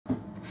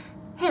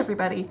Hey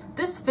everybody,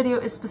 this video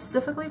is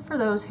specifically for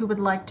those who would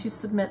like to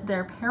submit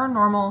their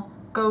paranormal,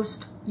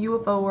 ghost,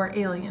 UFO, or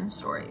alien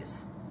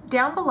stories.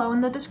 Down below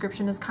in the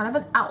description is kind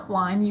of an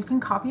outline. You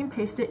can copy and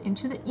paste it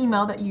into the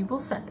email that you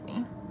will send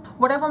me.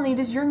 What I will need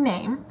is your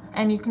name,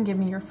 and you can give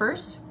me your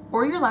first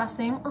or your last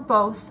name or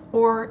both,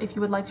 or if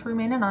you would like to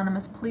remain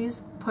anonymous,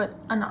 please put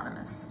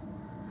anonymous.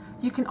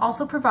 You can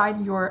also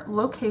provide your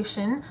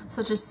location,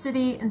 such as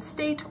city and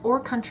state or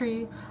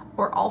country,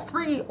 or all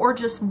three, or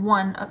just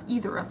one of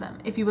either of them.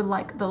 If you would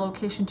like the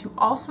location to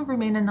also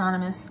remain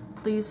anonymous,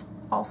 please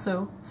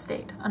also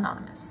state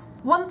anonymous.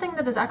 One thing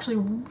that is actually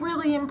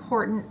really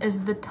important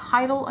is the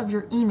title of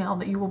your email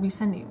that you will be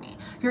sending me.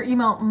 Your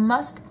email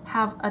must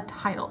have a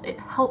title. It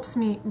helps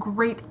me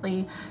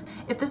greatly.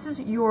 If this is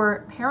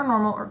your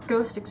paranormal or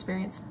ghost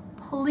experience,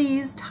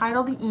 please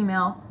title the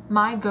email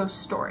My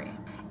Ghost Story.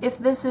 If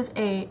this is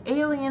a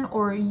alien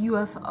or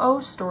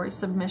UFO story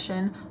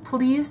submission,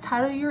 please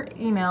title your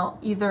email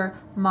either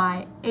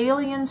My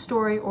Alien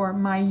Story or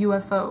My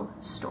UFO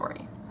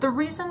Story. The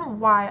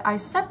reason why I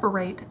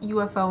separate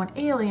UFO and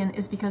alien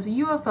is because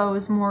UFO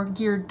is more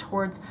geared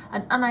towards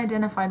an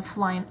unidentified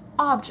flying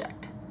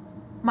object.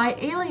 My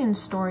Alien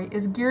Story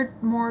is geared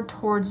more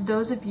towards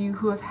those of you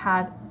who have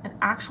had an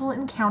actual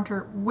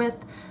encounter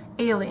with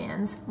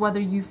aliens, whether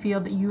you feel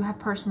that you have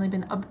personally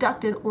been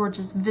abducted or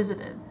just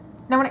visited.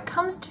 Now, when it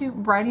comes to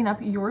writing up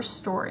your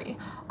story,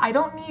 I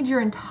don't need your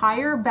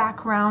entire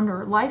background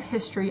or life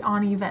history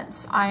on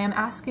events. I am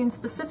asking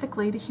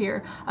specifically to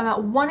hear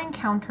about one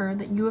encounter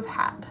that you have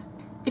had.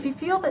 If you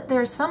feel that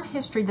there is some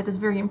history that is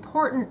very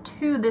important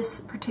to this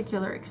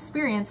particular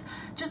experience,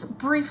 just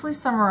briefly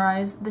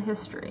summarize the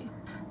history.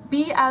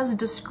 Be as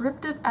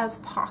descriptive as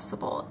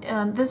possible.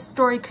 This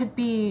story could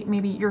be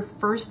maybe your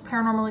first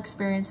paranormal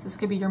experience. This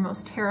could be your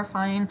most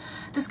terrifying.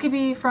 This could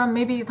be from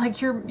maybe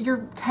like your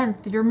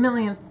 10th, your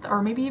millionth,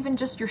 or maybe even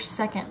just your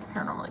second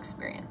paranormal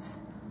experience.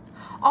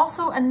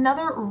 Also,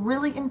 another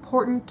really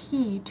important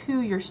key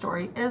to your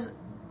story is,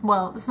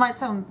 well, this might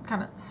sound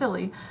kind of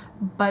silly,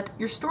 but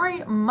your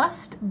story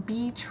must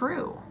be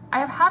true. I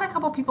have had a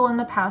couple people in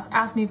the past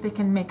ask me if they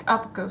can make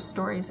up ghost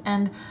stories,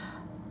 and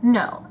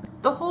no.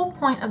 The whole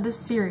point of this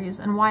series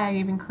and why I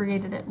even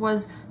created it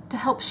was to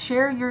help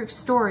share your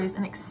stories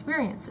and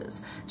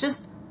experiences,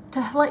 just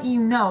to let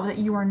you know that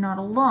you are not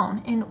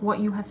alone in what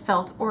you have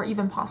felt or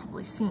even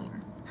possibly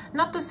seen.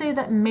 Not to say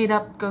that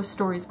made-up ghost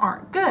stories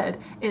aren't good,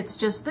 it's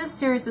just this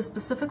series is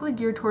specifically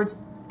geared towards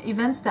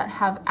events that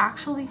have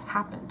actually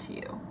happened to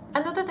you.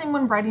 Another thing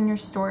when writing your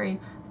story,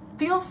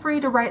 feel free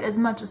to write as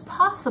much as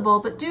possible,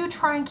 but do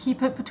try and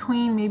keep it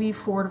between maybe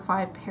 4 to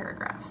 5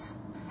 paragraphs.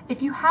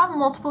 If you have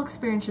multiple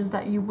experiences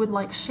that you would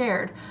like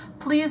shared,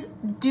 please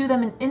do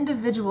them in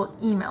individual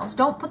emails.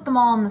 Don't put them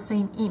all in the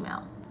same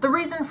email. The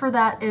reason for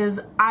that is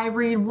I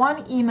read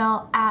one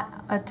email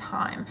at a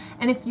time.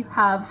 And if you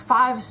have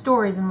 5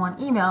 stories in one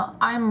email,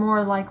 I'm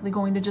more likely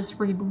going to just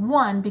read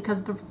one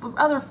because the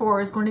other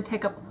 4 is going to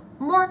take up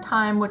more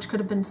time, which could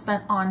have been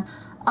spent on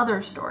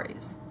other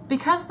stories.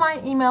 Because my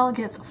email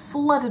gets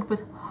flooded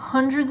with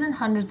hundreds and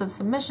hundreds of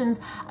submissions,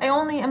 I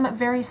only am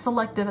very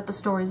selective at the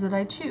stories that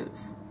I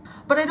choose.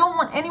 But I don't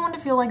want anyone to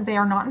feel like they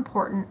are not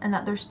important and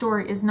that their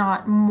story is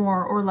not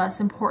more or less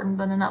important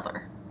than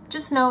another.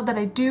 Just know that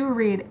I do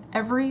read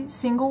every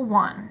single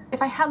one.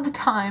 If I had the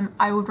time,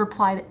 I would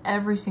reply to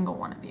every single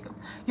one of you.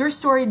 Your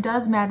story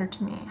does matter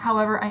to me.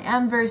 However, I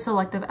am very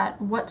selective at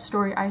what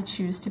story I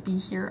choose to be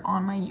here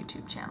on my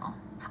YouTube channel.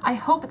 I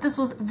hope this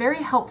was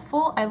very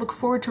helpful. I look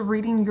forward to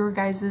reading your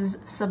guys'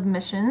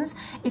 submissions.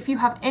 If you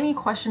have any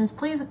questions,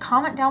 please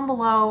comment down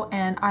below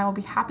and I will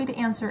be happy to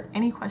answer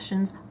any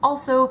questions.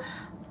 Also,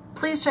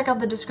 please check out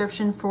the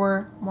description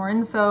for more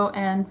info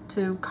and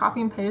to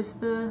copy and paste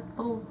the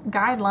little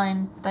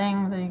guideline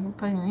thing that you can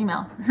put in your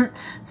email.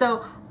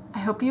 So I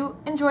hope you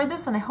enjoyed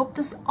this and I hope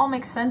this all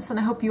makes sense and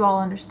I hope you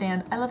all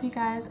understand. I love you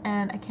guys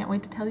and I can't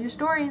wait to tell your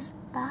stories.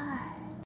 Bye.